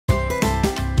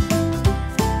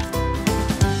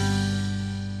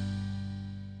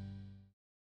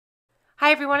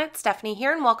Hi everyone, it's Stephanie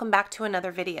here and welcome back to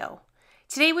another video.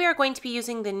 Today we are going to be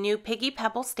using the new Piggy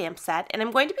Pebbles stamp set, and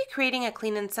I'm going to be creating a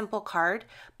clean and simple card,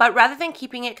 but rather than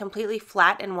keeping it completely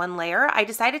flat in one layer, I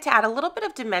decided to add a little bit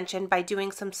of dimension by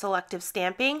doing some selective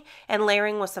stamping and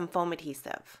layering with some foam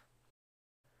adhesive.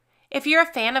 If you're a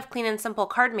fan of clean and simple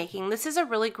card making, this is a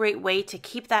really great way to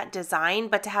keep that design,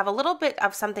 but to have a little bit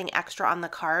of something extra on the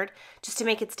card just to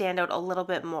make it stand out a little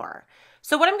bit more.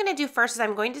 So what I'm going to do first is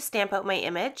I'm going to stamp out my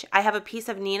image. I have a piece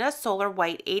of Neenah Solar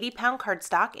White 80-pound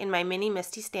cardstock in my mini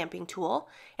Misty stamping tool,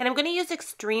 and I'm going to use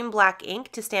extreme black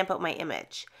ink to stamp out my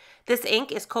image. This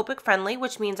ink is Copic friendly,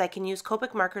 which means I can use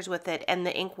Copic markers with it and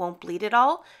the ink won't bleed at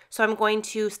all. So I'm going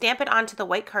to stamp it onto the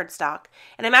white cardstock,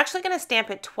 and I'm actually going to stamp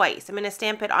it twice. I'm going to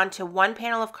stamp it onto one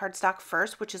panel of cardstock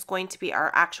first, which is going to be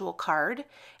our actual card,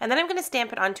 and then I'm going to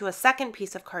stamp it onto a second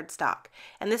piece of cardstock.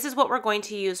 And this is what we're going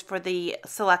to use for the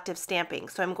selective stamping.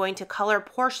 So I'm going to color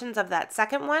portions of that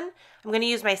second one. I'm going to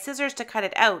use my scissors to cut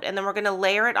it out, and then we're going to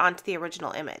layer it onto the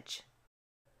original image.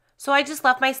 So I just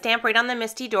left my stamp right on the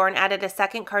Misty door and added a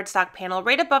second cardstock panel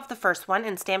right above the first one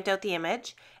and stamped out the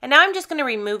image. And now I'm just going to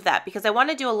remove that because I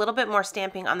want to do a little bit more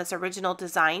stamping on this original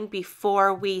design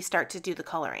before we start to do the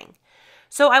coloring.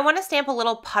 So I want to stamp a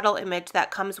little puddle image that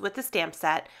comes with the stamp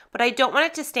set, but I don't want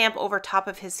it to stamp over top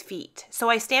of his feet. So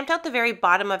I stamped out the very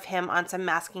bottom of him on some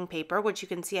masking paper, which you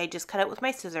can see I just cut out with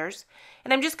my scissors.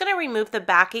 And I'm just going to remove the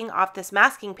backing off this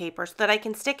masking paper so that I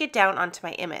can stick it down onto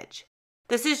my image.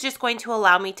 This is just going to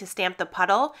allow me to stamp the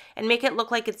puddle and make it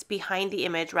look like it's behind the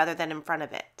image rather than in front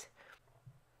of it.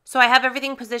 So I have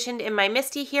everything positioned in my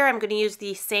Misty here. I'm going to use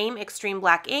the same extreme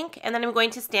black ink, and then I'm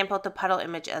going to stamp out the puddle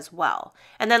image as well.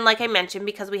 And then, like I mentioned,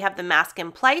 because we have the mask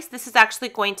in place, this is actually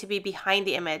going to be behind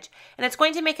the image, and it's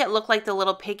going to make it look like the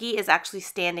little piggy is actually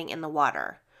standing in the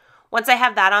water. Once I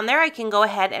have that on there, I can go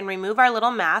ahead and remove our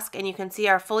little mask, and you can see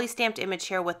our fully stamped image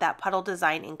here with that puddle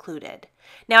design included.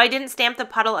 Now I didn't stamp the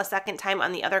puddle a second time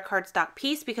on the other cardstock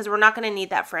piece because we're not going to need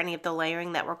that for any of the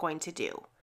layering that we're going to do.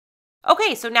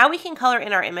 Okay, so now we can color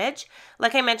in our image.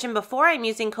 Like I mentioned before, I'm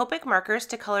using Copic markers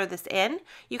to color this in.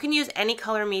 You can use any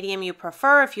color medium you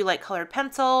prefer if you like colored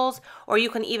pencils, or you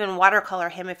can even watercolor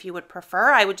him if you would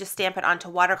prefer. I would just stamp it onto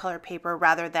watercolor paper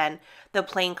rather than the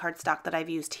plain cardstock that I've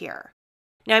used here.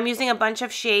 Now I'm using a bunch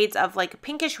of shades of like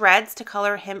pinkish reds to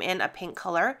color him in a pink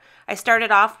color. I started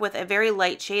off with a very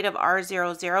light shade of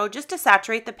R00 just to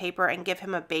saturate the paper and give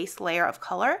him a base layer of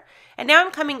color. And now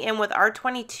I'm coming in with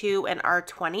R22 and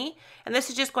R20, and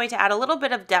this is just going to add a little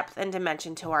bit of depth and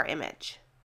dimension to our image.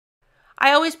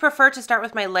 I always prefer to start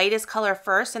with my lightest color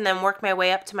first and then work my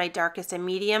way up to my darkest and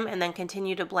medium and then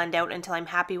continue to blend out until I'm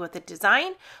happy with the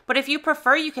design. But if you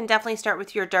prefer, you can definitely start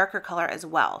with your darker color as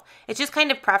well. It's just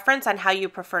kind of preference on how you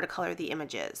prefer to color the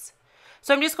images.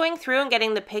 So I'm just going through and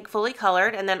getting the pig fully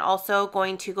colored, and then also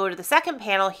going to go to the second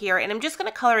panel here, and I'm just going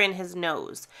to color in his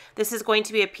nose. This is going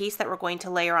to be a piece that we're going to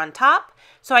layer on top.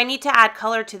 So I need to add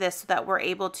color to this so that we're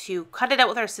able to cut it out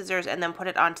with our scissors and then put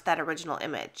it onto that original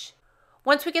image.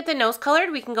 Once we get the nose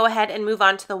colored, we can go ahead and move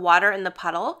on to the water in the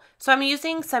puddle. So I'm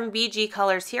using some BG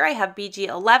colors here. I have BG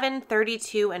 11,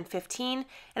 32, and 15,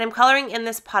 and I'm coloring in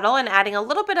this puddle and adding a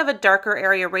little bit of a darker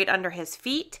area right under his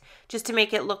feet, just to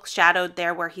make it look shadowed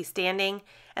there where he's standing.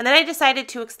 And then I decided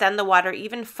to extend the water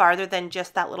even farther than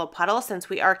just that little puddle, since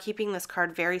we are keeping this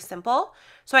card very simple.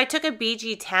 So I took a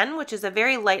BG 10, which is a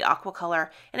very light aqua color,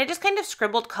 and I just kind of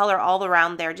scribbled color all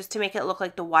around there just to make it look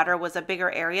like the water was a bigger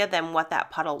area than what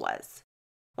that puddle was.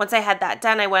 Once I had that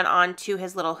done, I went on to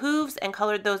his little hooves and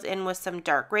colored those in with some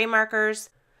dark gray markers.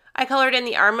 I colored in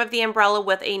the arm of the umbrella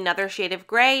with another shade of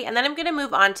gray, and then I'm going to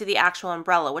move on to the actual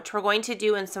umbrella, which we're going to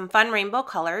do in some fun rainbow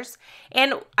colors.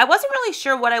 And I wasn't really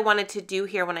sure what I wanted to do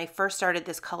here when I first started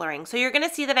this coloring, so you're going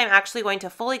to see that I'm actually going to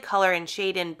fully color and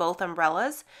shade in both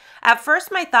umbrellas. At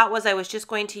first, my thought was I was just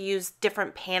going to use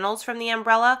different panels from the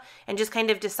umbrella and just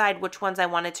kind of decide which ones I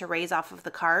wanted to raise off of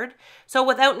the card. So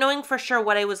without knowing for sure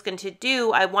what I was going to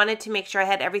do, I wanted to make sure I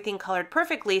had everything colored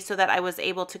perfectly so that I was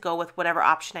able to go with whatever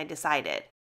option I decided.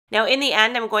 Now in the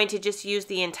end, I'm going to just use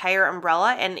the entire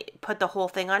umbrella and put the whole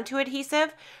thing onto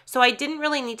adhesive, so I didn't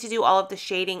really need to do all of the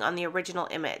shading on the original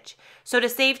image. So to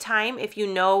save time, if you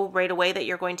know right away that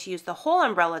you're going to use the whole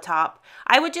umbrella top,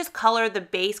 I would just color the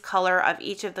base color of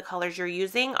each of the colors you're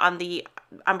using on the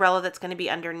umbrella that's going to be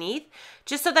underneath,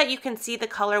 just so that you can see the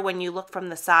color when you look from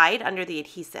the side under the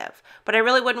adhesive. But I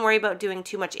really wouldn't worry about doing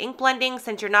too much ink blending,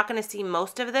 since you're not going to see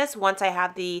most of this once I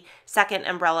have the second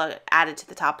umbrella added to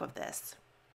the top of this.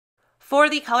 For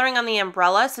the coloring on the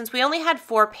umbrella, since we only had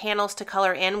 4 panels to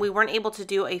color in, we weren't able to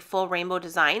do a full rainbow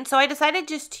design, so I decided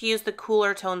just to use the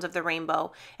cooler tones of the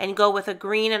rainbow and go with a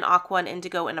green, an aqua, an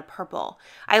indigo, and a purple.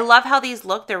 I love how these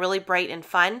look. They're really bright and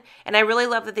fun, and I really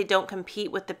love that they don't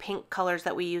compete with the pink colors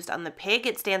that we used on the pig.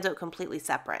 It stands out completely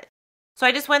separate. So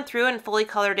I just went through and fully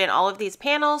colored in all of these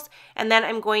panels, and then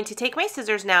I'm going to take my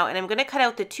scissors now and I'm going to cut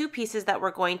out the 2 pieces that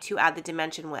we're going to add the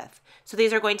dimension with. So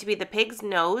these are going to be the pig's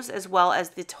nose as well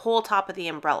as the whole top of the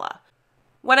umbrella.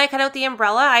 When I cut out the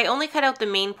umbrella, I only cut out the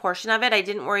main portion of it. I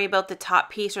didn't worry about the top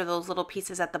piece or those little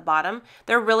pieces at the bottom.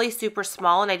 They're really super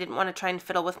small and I didn't want to try and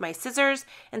fiddle with my scissors.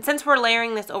 And since we're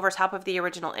layering this over top of the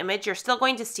original image, you're still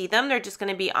going to see them. They're just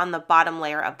going to be on the bottom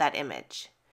layer of that image.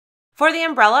 For the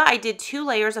umbrella, I did 2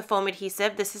 layers of foam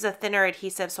adhesive. This is a thinner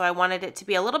adhesive, so I wanted it to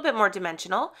be a little bit more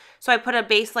dimensional. So I put a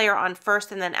base layer on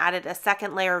first and then added a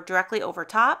second layer directly over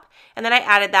top, and then I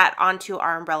added that onto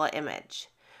our umbrella image.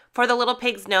 For the little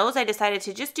pig's nose, I decided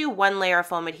to just do 1 layer of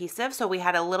foam adhesive, so we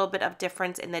had a little bit of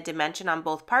difference in the dimension on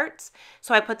both parts.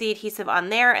 So I put the adhesive on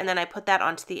there, and then I put that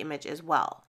onto the image as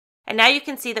well. And now you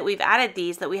can see that we've added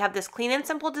these, that we have this clean and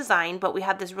simple design, but we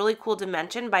have this really cool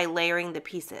dimension by layering the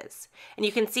pieces. And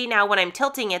you can see now when I'm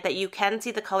tilting it that you can see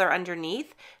the color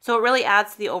underneath, so it really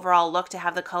adds to the overall look to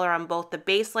have the color on both the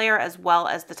base layer as well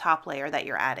as the top layer that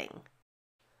you're adding.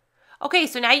 Okay,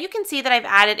 so now you can see that I've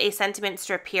added a sentiment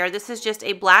strip here. This is just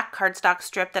a black cardstock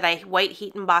strip that I white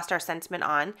heat embossed our sentiment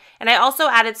on. And I also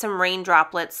added some rain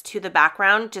droplets to the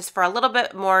background just for a little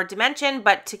bit more dimension,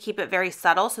 but to keep it very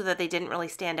subtle so that they didn't really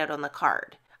stand out on the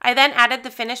card. I then added the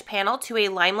finished panel to a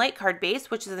Limelight card base,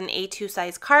 which is an A2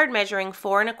 size card measuring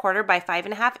 4 1/4 by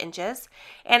 5.5 inches.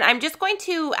 And I'm just going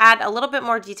to add a little bit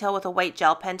more detail with a white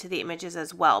gel pen to the images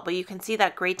as well, but you can see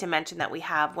that great dimension that we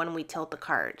have when we tilt the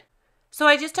card. So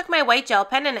I just took my white gel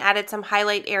pen and added some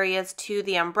highlight areas to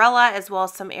the umbrella as well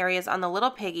as some areas on the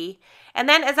little piggy. And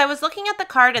then as I was looking at the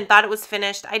card and thought it was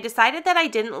finished, I decided that I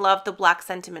didn't love the black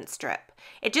sentiment strip.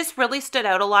 It just really stood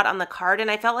out a lot on the card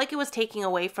and I felt like it was taking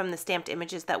away from the stamped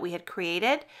images that we had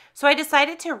created. So I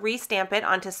decided to re-stamp it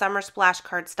onto Summer Splash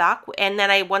cardstock, and then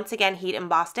I once again heat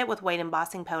embossed it with white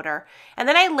embossing powder. And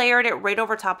then I layered it right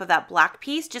over top of that black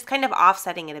piece, just kind of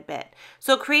offsetting it a bit.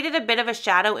 So it created a bit of a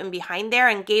shadow in behind there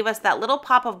and gave us that little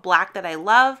pop of black that I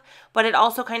love, but it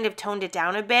also kind of toned it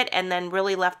down a bit and then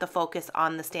really left the focus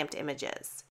on the stamped images.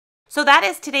 So that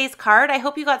is today's card. I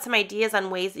hope you got some ideas on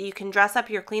ways that you can dress up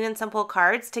your clean and simple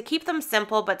cards to keep them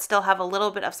simple but still have a little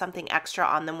bit of something extra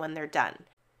on them when they're done.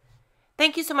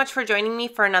 Thank you so much for joining me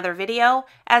for another video.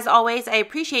 As always, I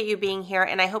appreciate you being here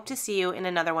and I hope to see you in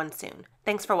another one soon.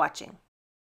 Thanks for watching.